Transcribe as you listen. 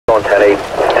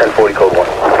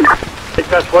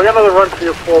Yes, well, I got another run for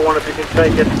your 4-1 if you can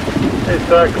take it. It's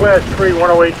Class 3,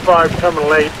 1085,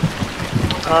 Terminal 8.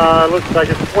 Looks like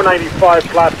it's 495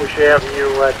 Flatbush Avenue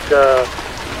at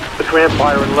between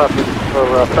Empire and Lefferts for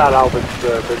Fat Albert's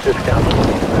the discount.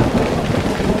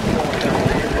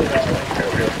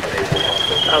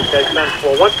 Okay,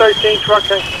 10-4. 113 truck,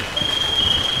 okay?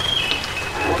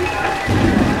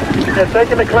 Yeah,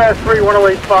 taking the Class 3,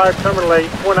 1085, Terminal 8,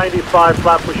 495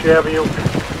 Flatbush Avenue,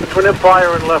 between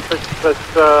Empire and Lefferts,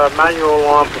 that's manual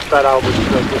alarm for Fat Albert's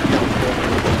discount.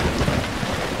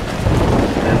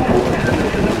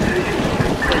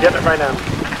 You're getting it right now.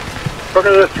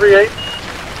 Brooklyn to the 38.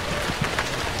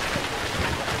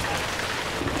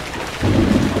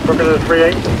 Brooklyn to the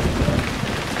 38.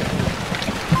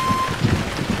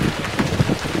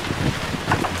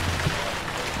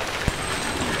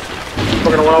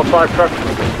 Brooklyn to 105 truck.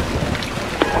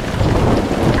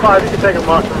 5, you can take a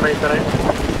mark from me, 10-8.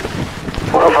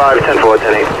 105, 10-4,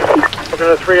 10-8. Brooklyn to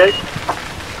the 38.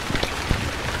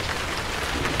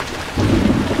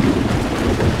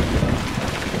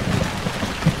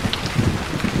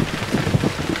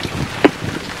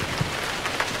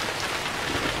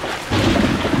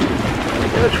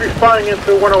 Units responding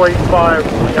into 1085.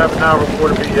 We have now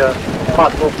reported the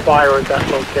possible fire at that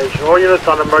location. All units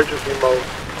on emergency mode.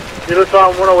 Units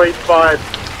on 1085,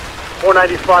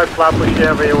 495 Flatbush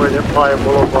Avenue and Empire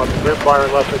Boulevard. Empire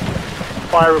and Lefferts.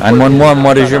 Fire. 911,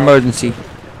 what is your emergency?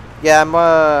 Yeah,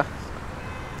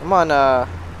 I'm on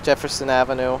Jefferson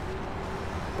Avenue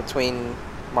between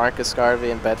Marcus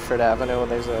Garvey and Bedford Avenue.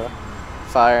 There's a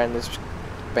fire in this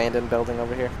abandoned building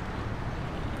over here.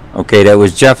 Okay, that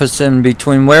was Jefferson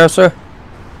between where, sir?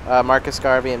 Marcus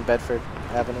Garvey and Bedford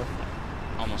Avenue.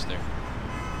 Almost there.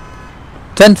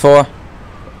 10-4.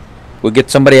 We'll get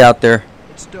somebody out there.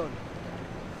 It's done.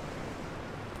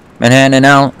 Manhattan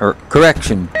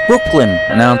correction, Brooklyn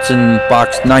announcing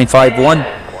box 951.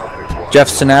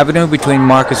 Jefferson Avenue between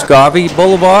Marcus Garvey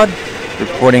Boulevard,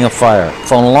 reporting a fire.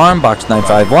 Phone alarm, box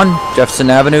 951.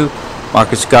 Jefferson Avenue,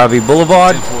 Marcus Garvey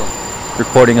Boulevard,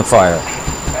 reporting a fire.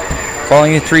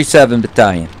 Calling you 37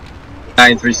 Battalion.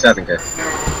 937, K.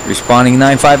 Responding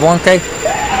 951K.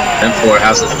 10-4,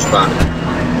 house is responding.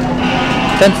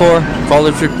 10-4,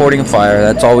 callers reporting a fire.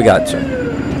 That's all we got, sir.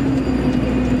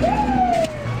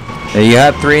 There you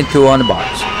have 3 and 2 on the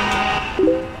box.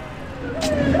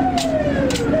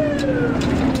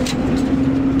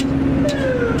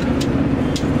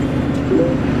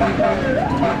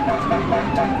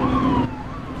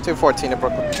 .214 in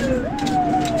Brooklyn.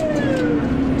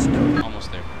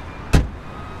 Almost there.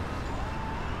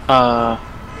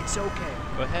 It's okay.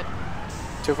 Go ahead.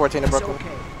 214 in Brooklyn. It's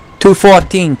okay.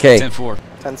 214K. 10-4.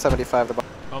 1075 the box.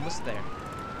 Almost there.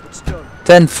 It's done.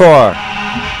 10-4.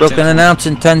 Brooklyn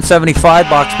announcing 1075,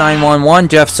 box 911,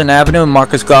 Jefferson Avenue,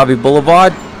 Marcus Garvey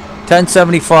Boulevard.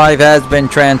 1075 has been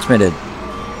transmitted.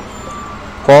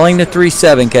 Calling the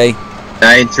 37K.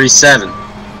 937.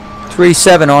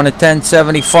 37 on the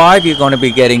 1075. You're going to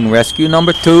be getting rescue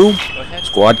number 2,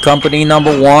 squad company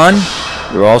number 1.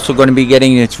 You're also going to be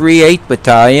getting the 38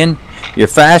 Battalion. Your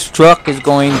fast truck is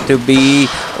going to be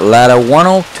ladder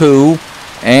 102.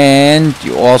 And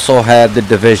you also have the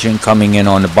division coming in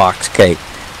on the box K.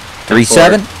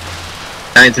 37?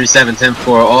 937, 10-4,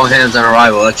 all hands on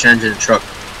arrival, X engine and truck.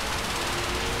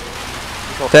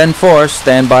 10-4,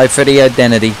 stand by for the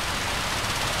identity.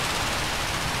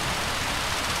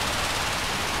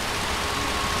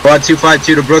 Quad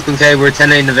 252 to Brooklyn, K, we're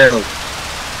 10-8 in the village.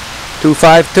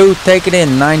 252, take it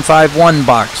in, 951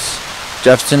 box.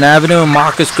 Jefferson Avenue,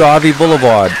 Marcus Garvey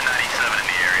Boulevard.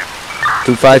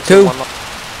 252?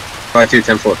 52,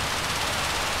 10-4.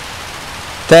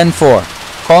 10-4.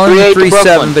 Calling the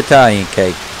 37 Battalion,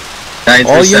 K.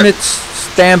 All units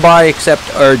stand by except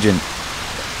urgent.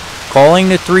 Calling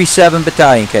the 37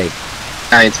 Battalion, K.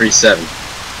 937.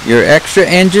 Your extra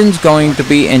engine's going to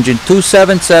be engine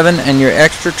 277, and your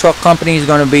extra truck company is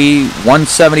going to be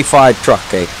 175 truck,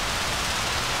 K.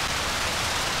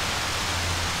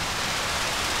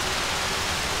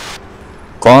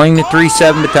 Calling the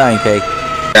 37 Battalion, K.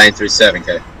 937,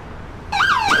 K.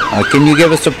 Can you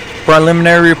give us a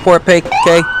preliminary report, K?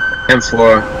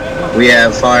 10-4. We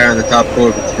have fire on the top floor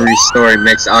of a 3-story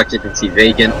mixed occupancy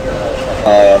vacant.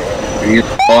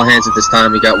 All hands at this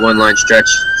time. We got 1 line stretch,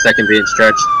 second being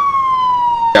stretched.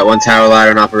 Got 1 tower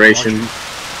ladder in operation.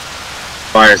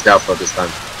 Fire is doubtful at this time.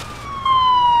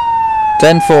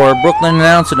 10-4. Brooklyn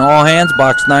announcing all hands,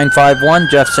 box 951,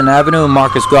 Jefferson Avenue and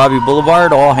Marcus Garvey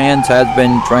Boulevard. All hands has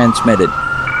been transmitted.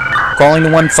 Calling the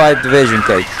 1-5 Division,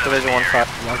 K. Division 1-5.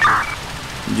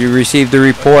 Did you receive the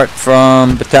report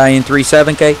from Battalion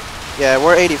 37, K? Yeah,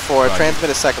 we're 84. Roger. Transmit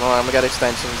a second alarm. We got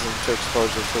extensions into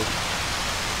exposure too.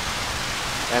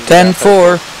 And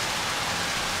 10-4.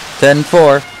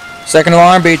 10-4. Second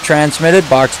alarm be transmitted,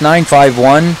 box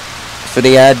 951 for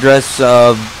the address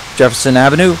of Jefferson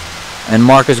Avenue and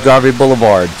Marcus Garvey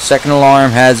Boulevard. Second alarm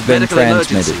has been Medical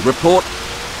transmitted. emergency. Report.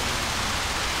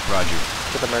 Roger.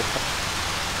 To the Merc.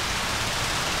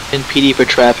 In PD for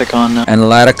traffic on And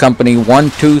ladder company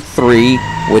 123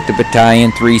 with the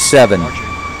battalion 37.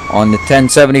 On the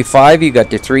 1075 you got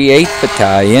the 38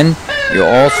 battalion. You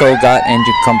also got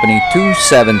engine company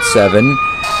 277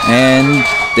 and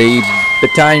the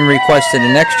battalion requested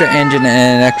an extra engine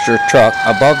and an extra truck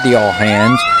above the all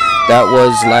hands. That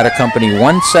was ladder company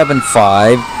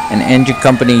 175 and engine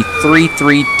company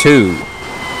 332.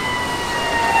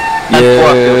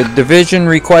 Your division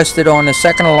requested on the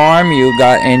second alarm, you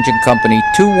got engine company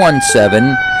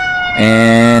 217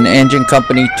 and engine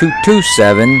company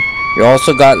 227. You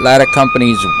also got ladder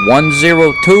companies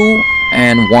 102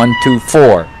 and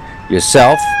 124.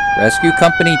 Yourself, rescue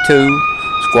company 2,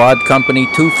 squad company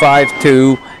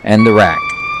 252, and the rack.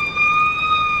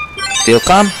 Field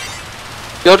com?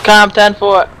 Field com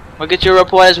 10-4. We'll get your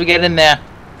report as we get in there.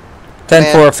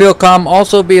 10-4 field com.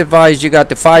 Also be advised you got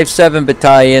the 5-7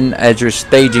 battalion as your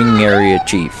staging area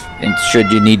chief. And should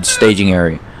you need staging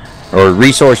area. Or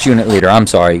resource unit leader, I'm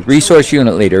sorry. Resource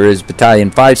unit leader is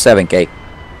battalion 5-7K.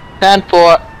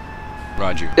 10-4.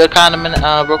 Roger. Field com in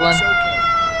Brooklyn? It's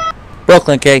okay.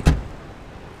 Brooklyn K.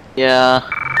 Yeah.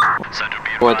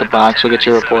 We're at the box. We'll get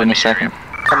your report in a second.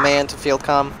 Command to field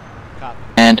com.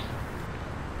 And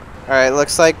Alright,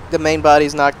 looks like the main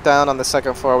body's knocked down on the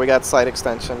second floor. We got slight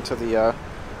extension to the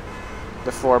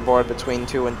floorboard between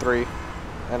 2 and 3.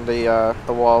 And the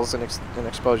walls in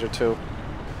exposure 2.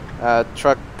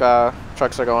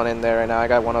 Trucks are going in there right now. I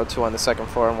got 102 on the second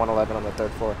floor and 111 on the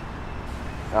third floor.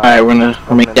 alright, we're gonna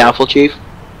remain doubtful, Chief.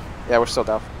 Yeah, we're still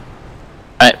doubtful.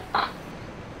 Alright.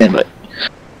 Invite.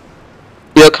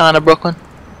 Field com of Brooklyn?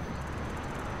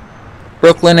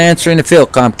 Brooklyn answering the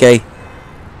field comp K.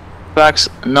 Box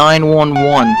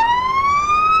 911.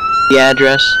 The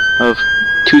address of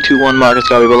 221 Marcus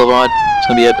Garvey Boulevard. It's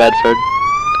gonna be at Bedford.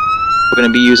 We're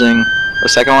gonna be using a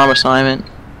second alarm assignment.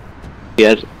 We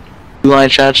had 2 line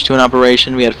charge to an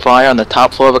operation. We had fire on the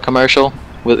top floor of a commercial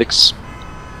with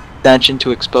extension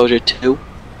to exposure 2.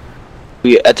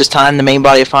 At this time the main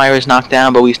body of fire is knocked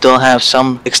down, but we still have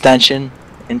some extension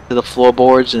into the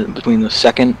floorboards in between the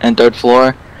second and third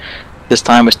floor. This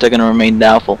time we're still gonna remain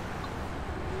doubtful.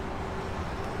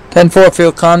 10-4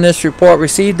 field com. This report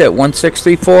received at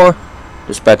 1634.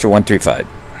 Dispatcher 135.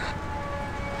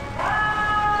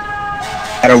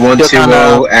 Ladder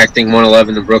 120 acting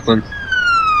 111 in Brooklyn.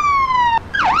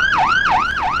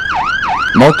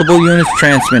 Multiple units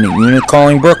transmitting. Unit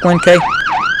calling Brooklyn K.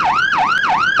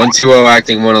 120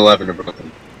 acting 111 in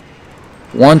Brooklyn.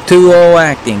 120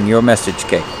 acting. Your message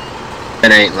K.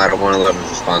 10-8 ladder 111 is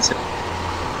responsive.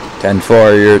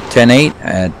 10-4, you're 10-8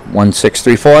 at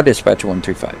 1634, dispatcher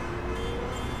 135.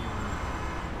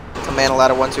 Command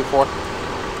ladder 124.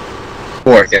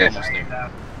 4K. Almost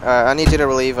there. I need you to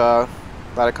relieve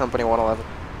ladder company 111.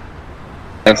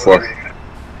 10-4.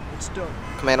 It's done.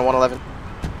 Command 111.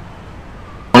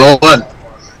 111.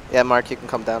 Yeah, Mark, you can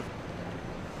come down.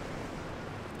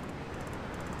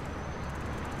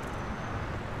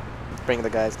 Bring the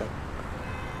guys down.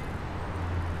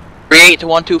 38 to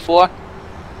 124.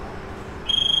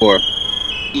 4.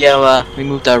 Yeah, we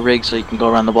moved our rig so you can go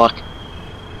around the block.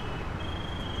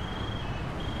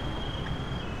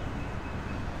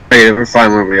 Hey, we're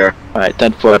fine where we are. Alright,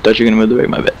 10-4. I thought you were gonna move the rig,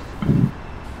 my bad.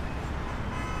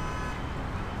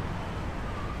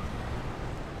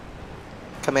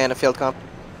 Command to field comp.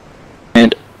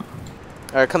 And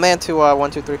Alright, command to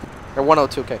 123. Or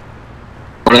 102K.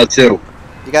 102.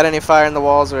 You got any fire in the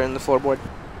walls or in the floorboard?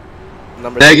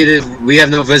 Number Negative. We have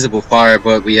no visible fire,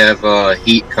 but we have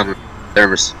heat coming from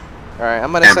thermos. Alright,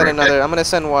 I'm gonna send another. I'm gonna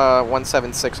send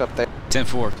 176 up there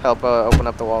 10-4. to help open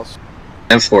up the walls.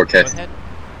 And 4K. Go ahead.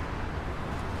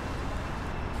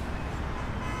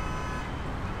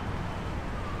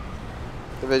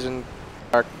 Division,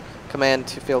 Arc, command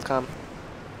to field com.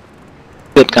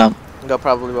 field com. They'll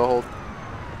probably will hold.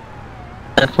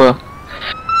 10-4.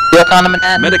 Field com to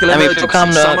Manhattan. Medical I mean, emergency. field com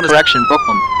to Someone is- correction,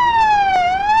 Brooklyn.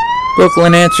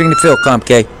 Brooklyn answering the field comp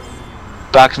K.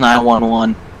 Box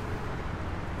 911.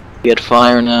 We had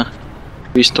fire in a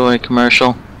 3-story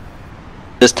commercial.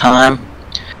 This time,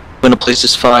 we're gonna place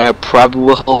this fire. Probably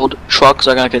will hold. Trucks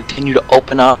are gonna continue to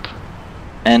open up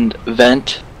and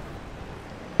vent.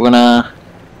 We're gonna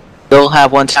still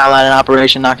have 1 tower line in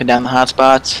operation, knocking down the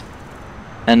hotspots,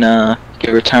 and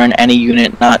return any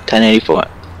unit not 1084.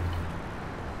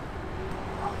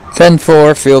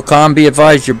 10-4, field comm, be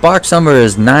advised your box number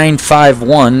is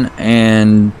 951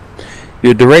 and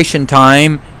your duration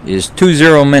time is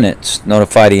 20 minutes.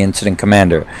 Notify the incident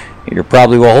commander. Your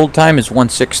probable hold time is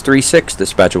 1636,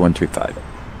 dispatcher 135.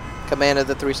 Command of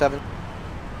the 37.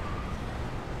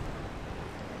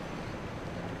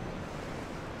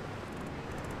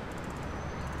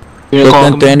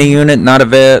 Brooklyn, to any unit not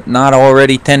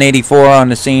already 1084 on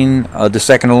the scene of the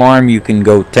second alarm, you can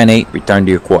go 10-8, return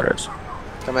to your quarters.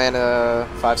 Command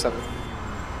 57.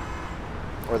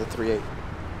 Or the 38.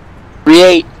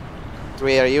 38.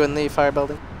 38, are you in the fire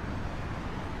building?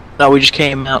 No, we just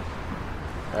came out.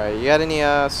 Alright, you got any, you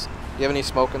have any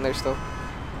smoke in there still?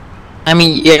 I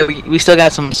mean, yeah, we still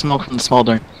got some smoke from the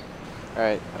smoldering.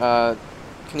 Alright,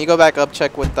 can you go back up,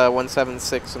 check with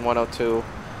 176 and 102,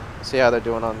 see how they're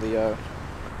doing on the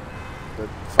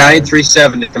fire?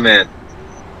 937 to command.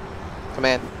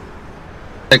 Command.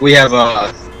 Like we have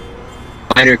a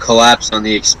minor collapse on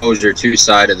the exposure 2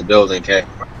 side of the building, okay?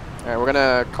 Alright, we're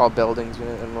gonna call buildings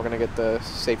unit and we're gonna get the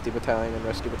safety battalion and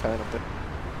rescue battalion up there.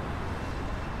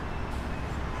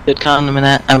 Did condom in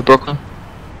that? I'm Brooklyn.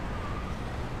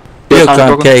 Field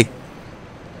Condom, comm,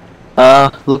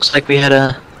 K. Looks like we had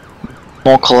a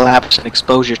small collapse in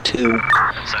exposure 2.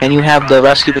 Can you have the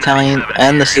rescue battalion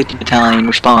and the safety battalion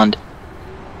respond?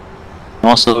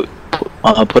 Also,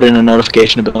 put in a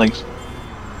notification to buildings.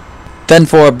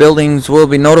 10-4, buildings will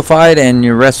be notified and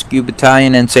your rescue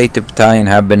battalion and safety battalion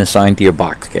have been assigned to your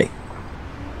box, K.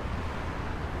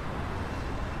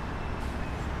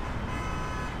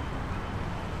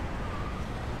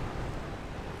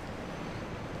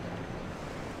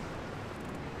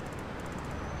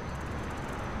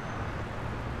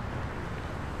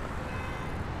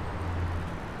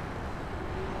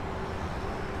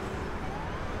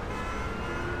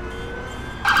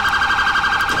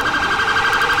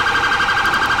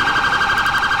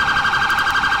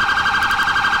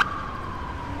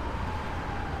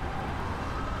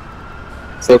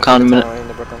 So condom in it. Battalion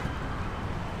to Brooklyn.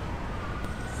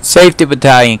 Safety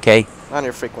battalion, K. On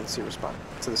your frequency, respond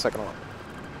to the second alarm.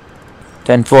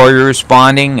 10-4, you're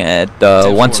responding at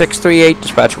 1638,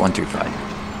 dispatch 135.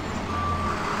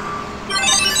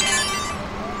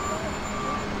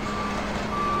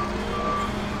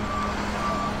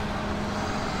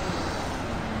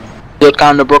 Field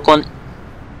comm to Brooklyn.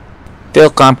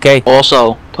 Field comm, K.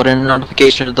 Also, put in a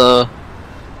notification to the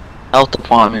health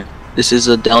department. This is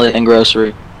a deli and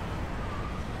grocery.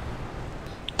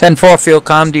 10-4, field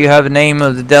comm, do you have a name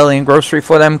of the deli and grocery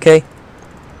for them, K?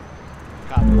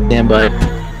 Stand by.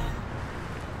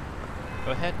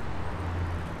 Go ahead.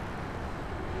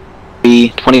 Be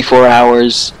 24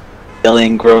 hours deli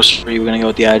and grocery. We're gonna go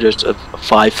with the address of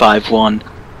 551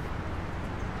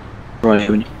 Roy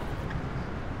Avenue.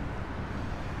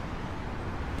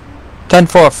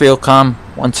 10-4, field comm,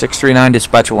 1639,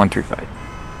 dispatcher 135.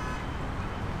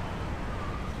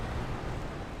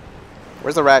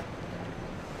 Where's the rack?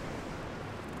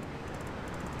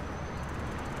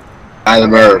 By the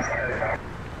MERV.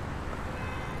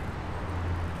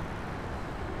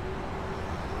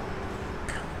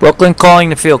 Brooklyn calling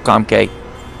the field comm, K.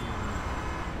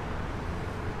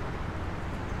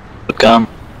 Field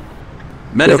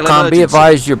Field comm, be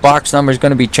advised your box number is going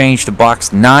to be changed to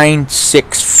box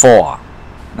 964.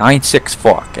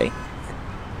 964, K.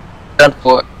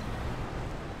 10-4.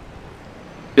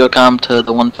 Field comm to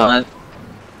the 1-5.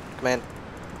 Command.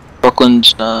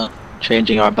 Brooklyn's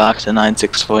changing our box to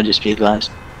 964, just be advised.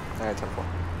 Alright, 10-4.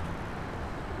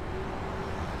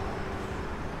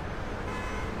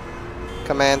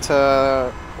 Command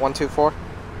to 124.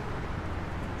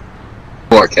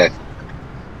 4K.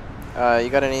 You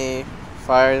got any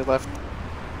fire left?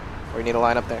 Or you need a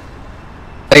line up there?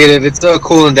 Negative, it's still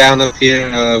cooling down up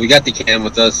here. We got the cam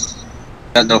with us.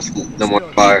 Got no more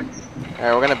fire.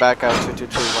 Alright, we're gonna back out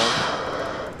 2221.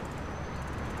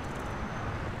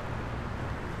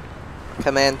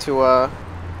 Command to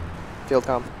field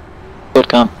comm. Field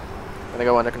comm. Gonna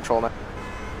go under control now.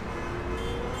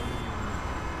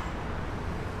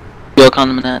 Field comm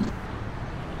to Manhattan.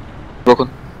 Brooklyn.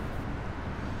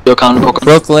 Field comm to Brooklyn.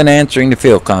 Brooklyn answering the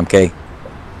field comm, K.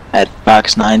 At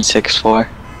box 964.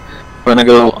 We're gonna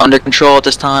go under control at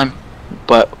this time,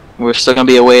 but we're still gonna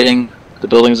be awaiting the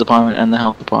buildings department and the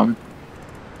health department.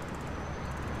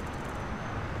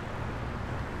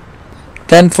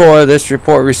 10-4, this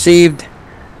report received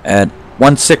at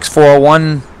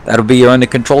 1641. That'll be your under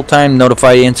control time.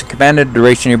 Notify the incident commander. The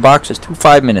duration of your box is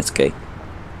 25 minutes, K.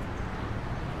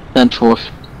 10-4.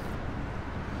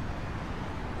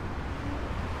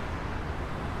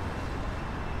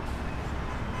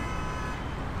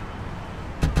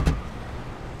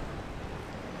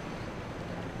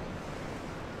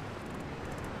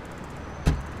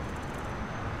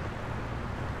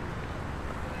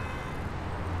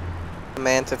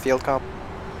 Man to field comp.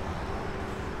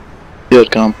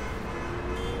 Field comp.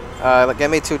 Get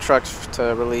me 2 trucks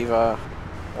to relieve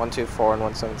 124 and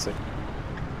 176.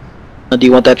 Do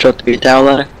you want that truck to be a tower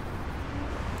ladder?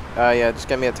 Yeah, just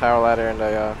get me a tower ladder and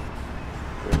a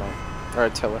or a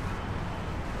tiller.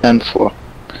 10-4.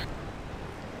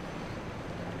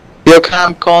 Field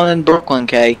comp calling in Brooklyn,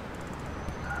 K.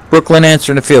 Brooklyn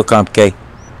answering the field comp, K.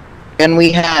 Can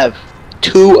we have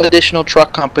 2 additional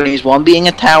truck companies, one being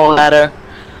a tower ladder,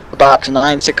 a box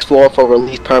 964 for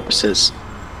relief purposes?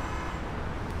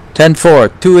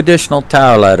 10-4, 2 additional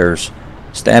tower ladders.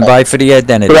 Stand by for the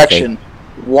identity. Correction.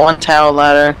 1 tower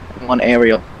ladder and 1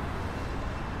 aerial.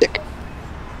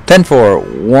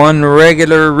 10-4, 1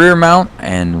 regular rear mount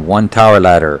and 1 tower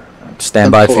ladder.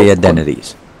 Stand by for the 10-4.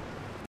 identities.